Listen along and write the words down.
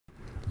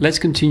let's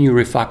continue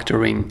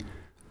refactoring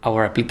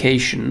our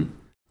application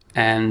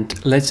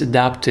and let's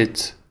adapt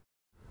it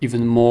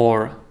even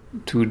more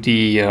to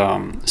the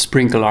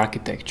sprinkle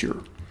architecture.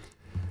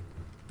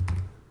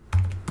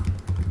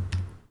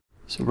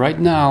 So right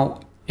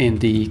now in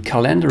the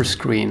calendar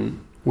screen,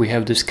 we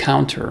have this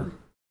counter,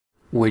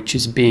 which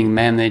is being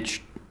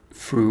managed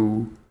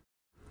through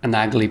an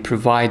ugly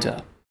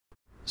provider.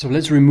 So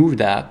let's remove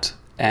that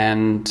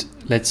and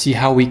let's see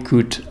how we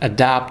could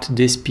adapt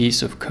this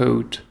piece of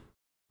code,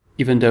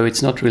 even though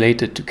it's not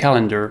related to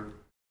calendar,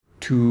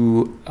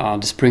 to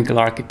the sprinkle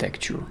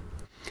architecture.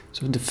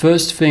 So the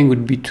first thing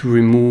would be to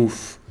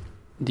remove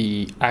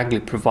the ugly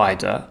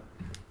provider.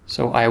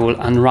 So I will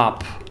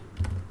unwrap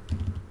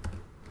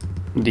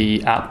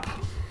the app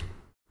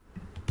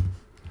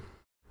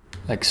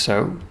like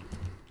so.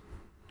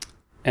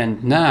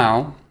 And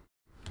now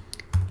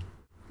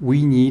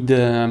we need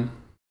the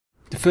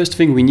first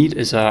thing we need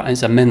is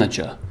a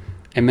manager,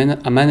 a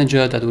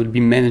manager that would be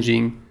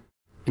managing,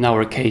 in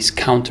our case,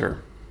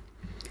 counter.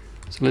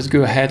 So let's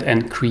go ahead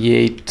and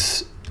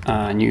create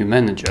a new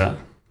manager,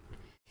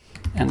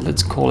 and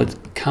let's call it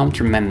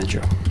counter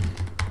manager.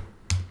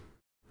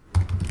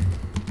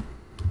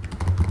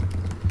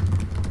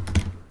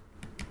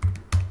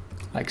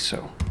 Like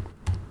so.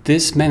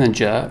 This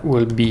manager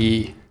will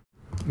be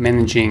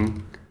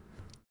managing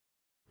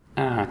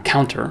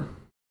counter,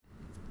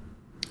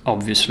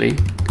 obviously.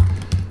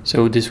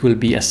 So this will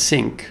be a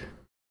sync.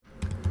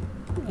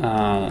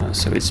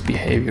 So it's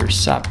behavior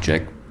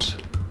subject,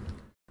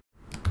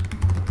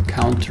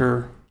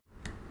 counter,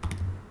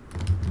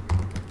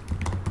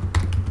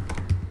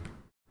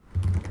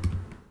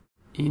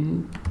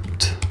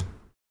 int,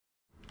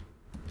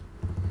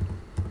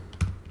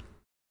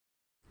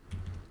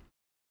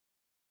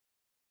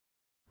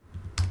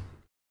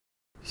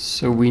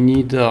 so we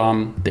need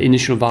the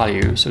initial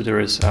value. So there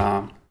is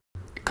a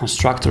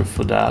constructor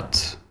for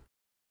that,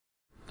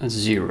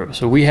 0.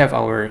 So we have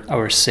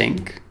our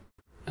sync,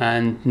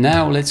 and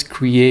now let's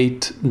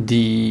create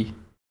the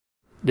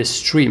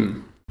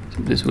stream.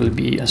 So this will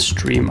be a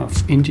stream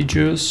of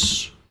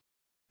integers.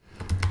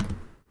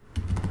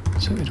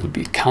 So it will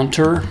be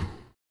counter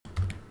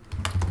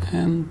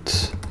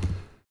and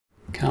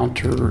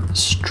counter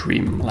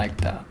stream,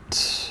 like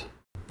that.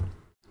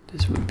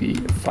 This will be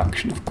a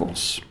function, of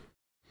course.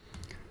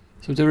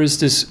 So there is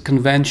this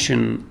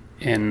convention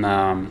in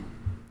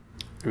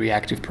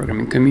reactive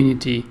programming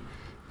community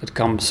that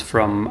comes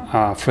from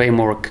a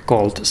framework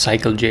called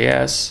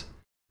Cycle.js,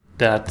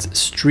 that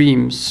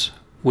streams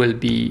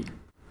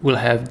will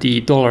have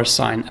the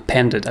 $sign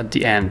appended at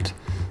the end.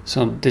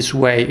 So this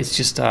way it's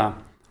just a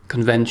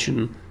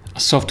convention, a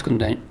soft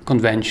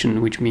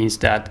convention, which means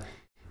that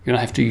you don't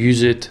have to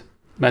use it,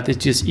 but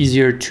it's just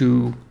easier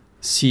to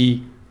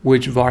see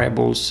which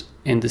variables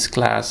in this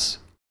class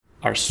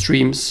are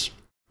streams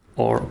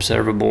or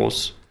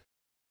observables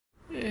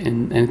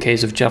in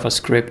case of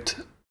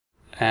JavaScript,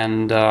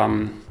 and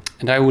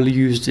I will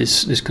use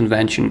this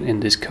convention in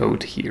this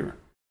code here.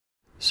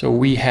 So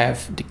we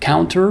have the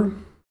counter,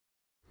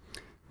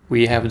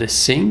 we have the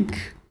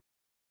sync,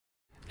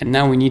 and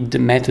now we need the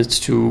methods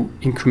to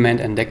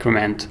increment and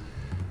decrement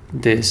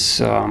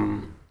this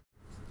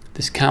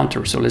this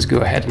counter. So let's go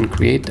ahead and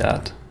create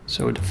that.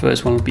 So the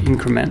first one will be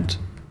increment,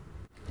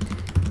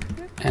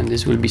 and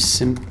this will be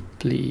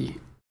simply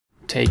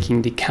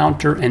taking the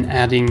counter and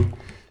adding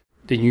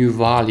the new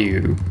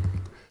value.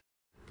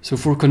 So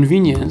for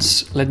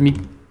convenience, let me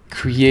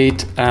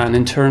create an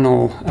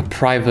internal, a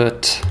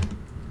private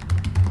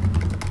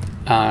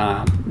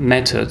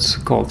method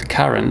called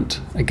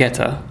current, a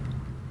getter,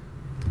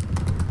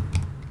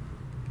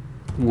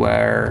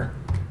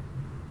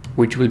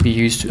 which will be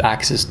used to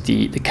access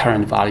the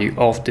current value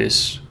of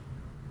this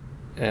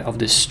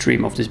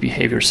stream, of this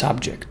behavior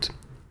subject.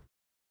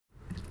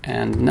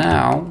 And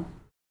now,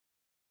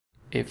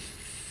 if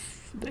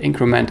the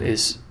increment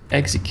is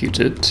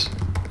executed,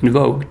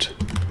 invoked,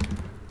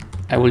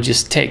 I will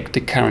just take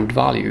the current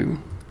value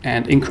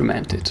and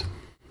increment it.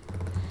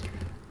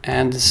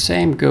 And the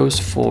same goes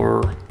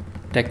for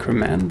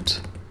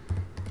decrement,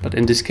 but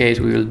in this case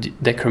we will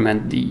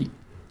decrement the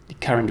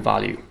current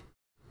value.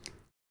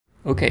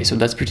 Okay, so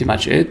that's pretty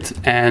much it.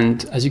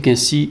 And as you can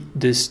see,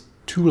 these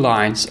two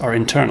lines are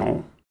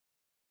internal.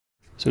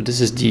 So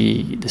this is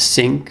the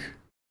sync,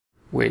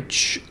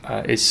 which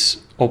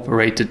is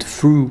operated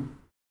through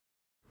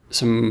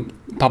some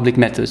public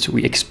methods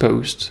we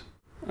exposed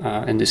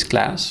in this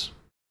class,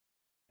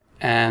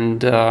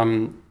 and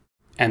the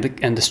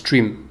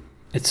stream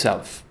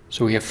itself.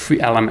 So we have 3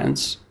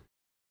 elements.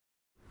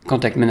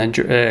 Contact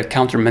manager,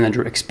 counter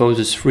manager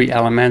exposes 3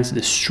 elements: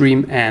 the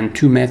stream and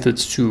 2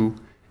 methods to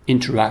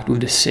interact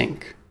with the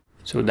sync,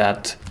 so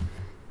that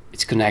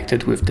it's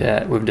connected with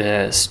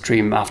the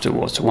stream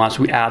afterwards. So once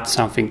we add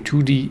something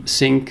to the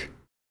sync,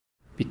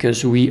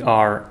 because we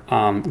are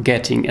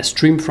getting a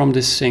stream from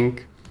this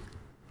sync,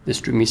 the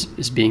stream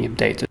is being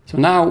updated. So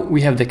now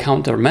we have the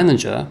counter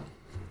manager,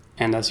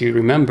 and as you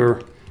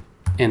remember,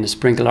 in the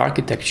Sprinkle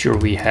architecture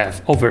we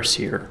have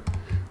overseer,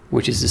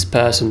 which is this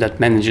person that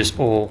manages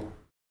all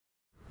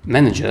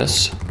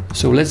managers.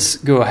 So let's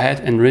go ahead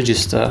and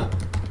register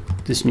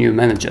this new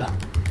manager.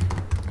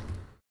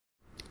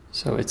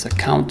 So it's a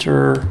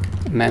counter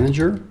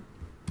manager,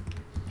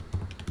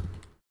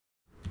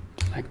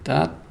 like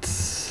that.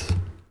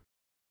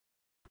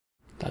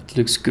 That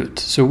looks good.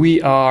 So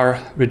we are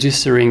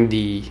registering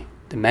the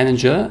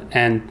manager,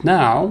 and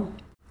now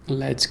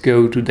let's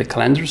go to the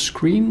calendar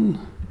screen.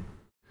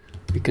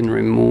 We can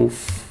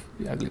remove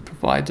the ugly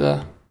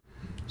provider.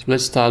 So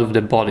let's start with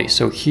the body.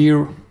 So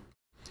here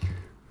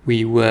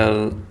we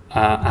will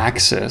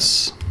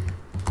access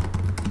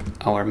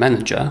our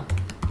manager,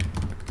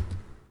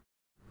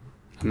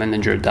 a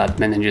manager that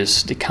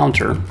manages the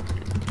counter,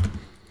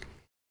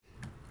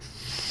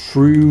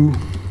 through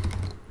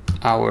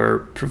our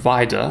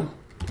provider.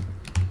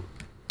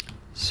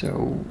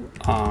 So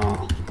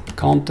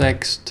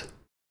context,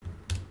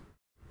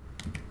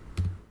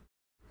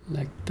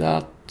 like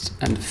that,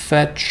 and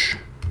fetch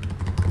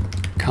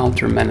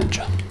counter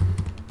manager.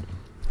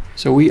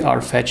 So we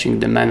are fetching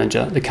the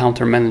manager, the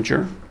counter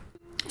manager,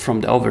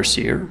 from the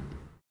overseer,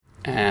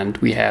 and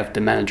we have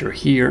the manager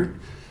here.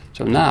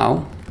 So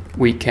now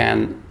we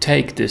can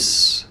take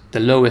this, the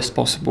lowest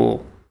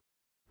possible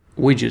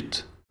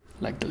widget,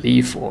 like the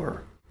leaf,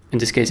 or in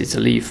this case it's a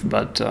leaf,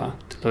 but the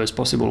lowest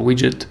possible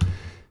widget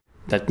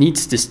that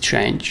needs this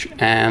change,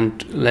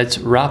 and let's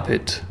wrap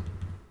it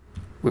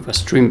with a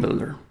stream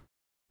builder.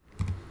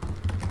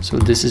 So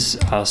this is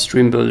a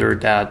stream builder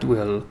that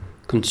will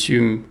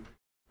consume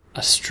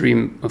a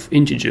stream of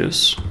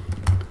integers,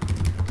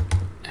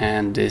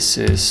 and this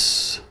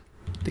is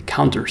the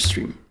counter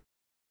stream,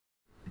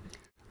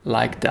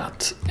 like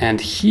that.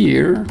 And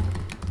here,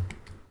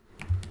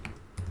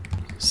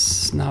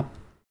 snapshot,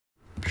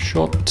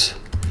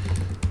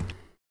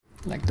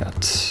 like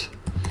that.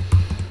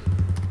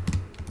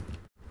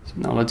 So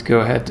now let's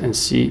go ahead and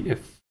see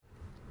if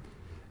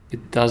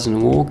it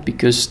doesn't work,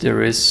 because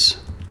there is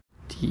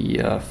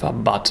the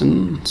fab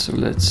button. So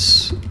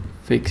let's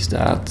fix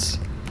that.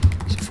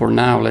 So for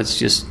now, let's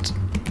just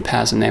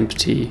pass an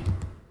empty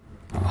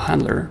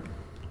handler.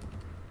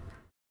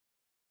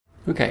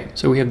 Okay,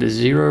 so we have the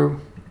 0.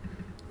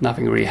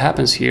 Nothing really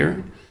happens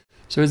here.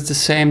 So it's the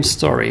same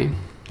story.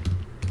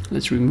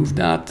 Let's remove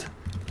that.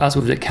 As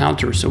with the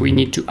counter, so we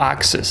need to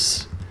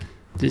access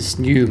this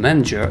new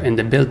manager in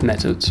the build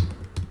method.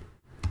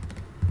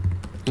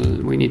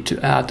 We need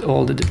to add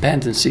all the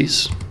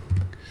dependencies.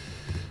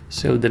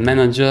 So the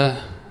manager,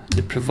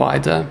 the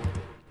provider,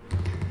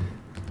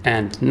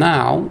 and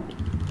now,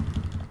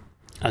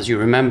 as you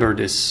remember,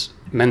 this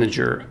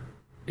manager,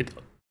 it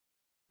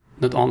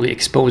not only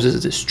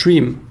exposes the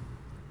stream,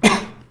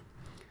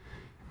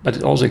 but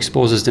it also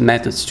exposes the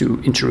methods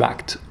to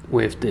interact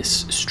with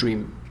this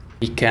stream.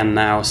 We can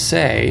now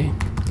say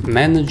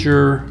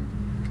manager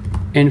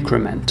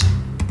increment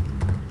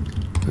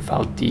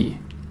without the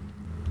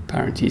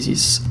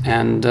parentheses,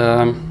 and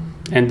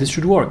this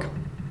should work.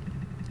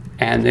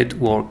 And it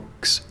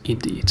works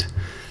indeed.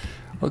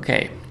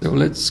 Okay, so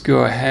let's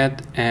go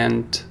ahead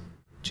and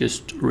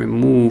just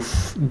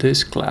remove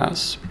this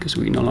class because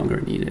we no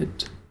longer need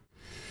it.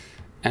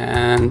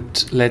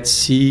 And let's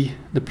see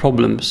the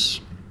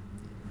problems.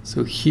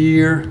 So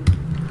here,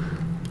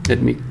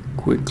 let me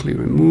quickly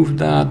remove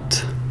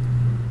that.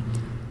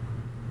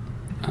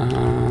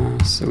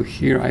 So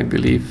here I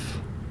believe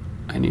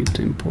I need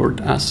to import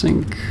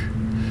async.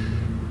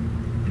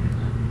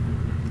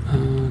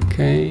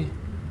 Okay.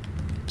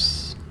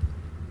 Oops.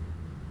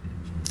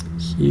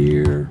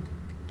 Here.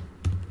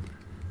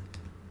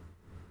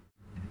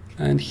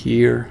 And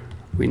here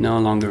we no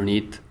longer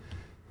need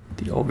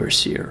the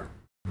overseer.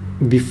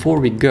 Before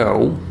we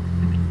go,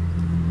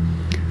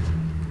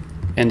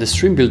 in the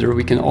stream builder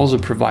we can also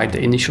provide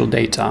the initial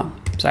data.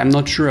 So I'm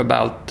not sure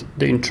about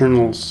the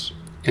internals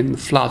in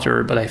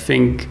Flutter, but I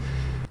think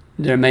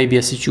there may be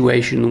a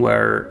situation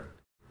where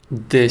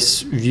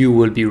this view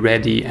will be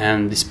ready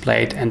and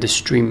displayed and the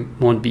stream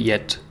won't be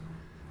yet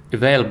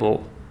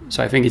available.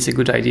 So I think it's a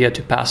good idea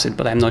to pass it,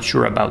 but I'm not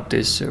sure about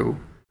this, so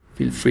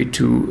feel free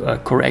to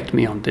correct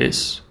me on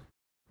this.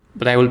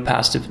 But I will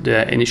pass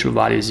the initial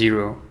value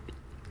 0,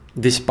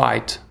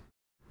 despite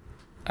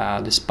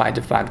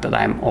the fact that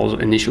I'm also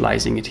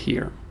initializing it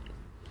here,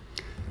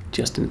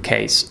 just in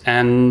case.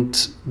 And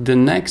the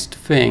next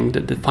thing,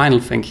 the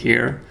final thing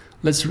here,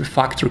 let's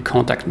refactor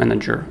contact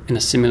manager in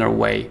a similar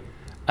way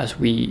as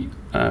we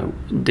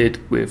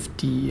did with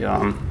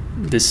the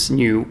this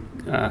new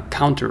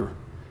counter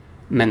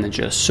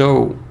manager.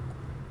 So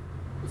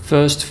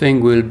first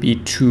thing will be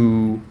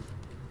to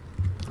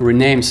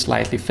rename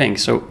slightly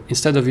things. So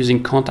instead of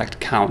using contact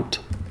count,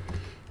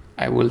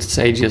 I will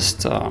say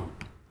just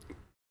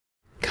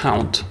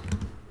count,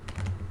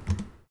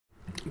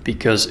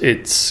 because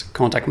it's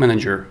contact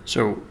manager,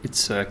 so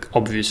it's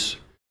obvious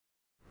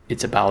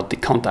it's about the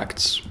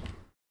contacts.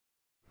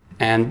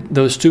 And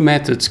those two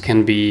methods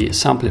can be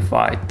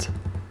simplified.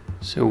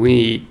 So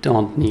we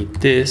don't need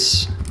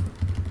this.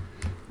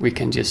 We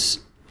can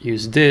just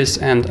use this,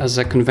 and as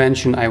a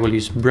convention I will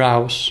use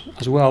browse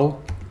as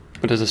well,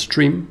 but as a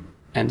stream,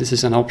 and this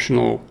is an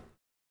optional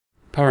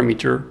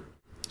parameter.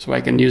 So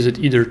I can use it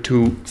either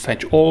to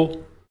fetch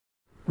all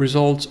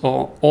results,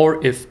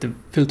 or if the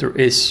filter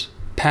is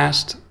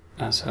passed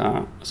as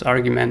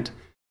argument,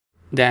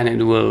 then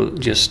it will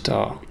just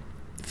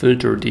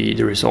filter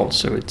the results.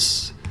 So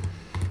it's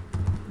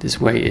this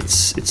way,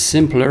 it's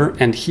simpler.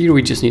 And here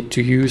we just need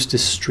to use the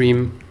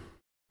stream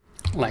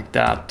like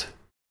that.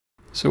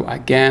 So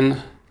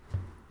again,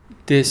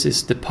 this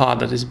is the pod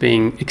that is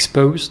being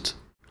exposed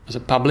as a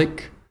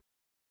public,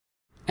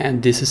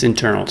 and this is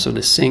internal. So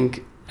the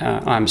sync,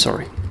 I'm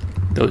sorry,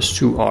 those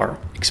two are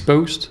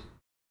exposed,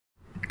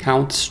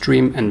 count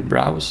stream and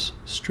browse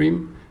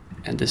stream,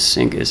 and the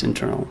sync is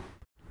internal.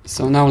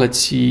 So now let's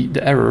see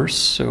the errors.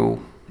 So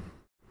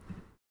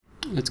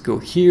let's go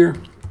here.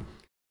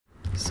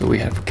 So we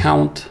have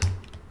count.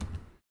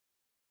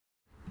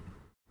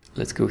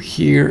 Let's go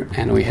here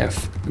and we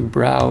have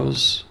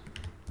browse.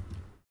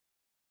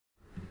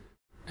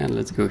 And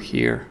let's go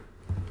here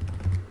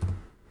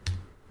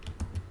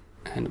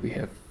and we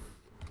have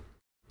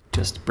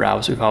just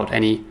browse without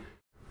any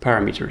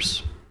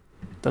parameters.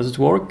 Does it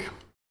work?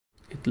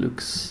 It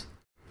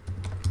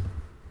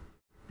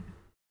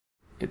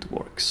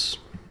works.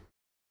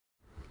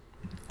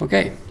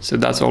 Okay, so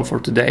that's all for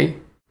today.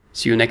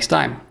 See you next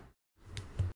time.